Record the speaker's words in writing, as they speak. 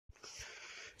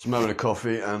It's a moment of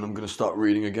coffee and I'm going to start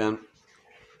reading again.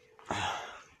 It's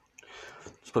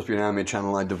supposed to be an anime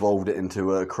channel. I devolved it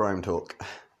into a crime talk.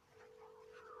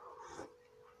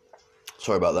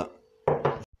 Sorry about that.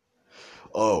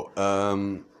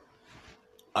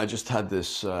 I just had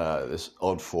this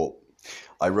odd thought.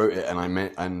 I wrote it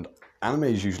and anime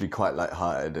is usually quite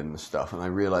light-hearted and stuff, and I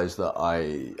realised that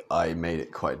I made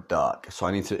it quite dark. So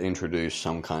I need to introduce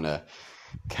some kind of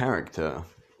character.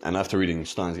 And after reading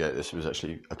Steins Gate, this was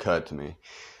actually occurred to me.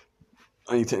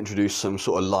 I need to introduce some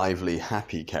sort of lively,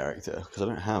 happy character because I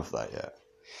don't have that yet.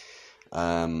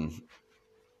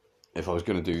 If I was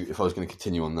going to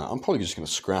continue on that, I'm probably just going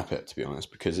to scrap it, to be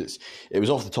honest, because it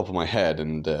was off the top of my head,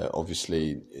 and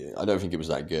obviously I don't think it was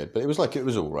that good, but it was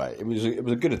all right. It was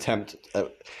a good attempt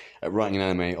at writing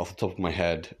an anime off the top of my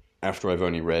head after I've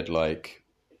only read like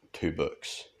 2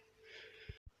 books.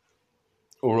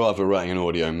 Or rather, writing an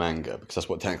audio manga, because that's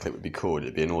what technically it would be called.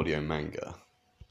 It'd be an audio manga.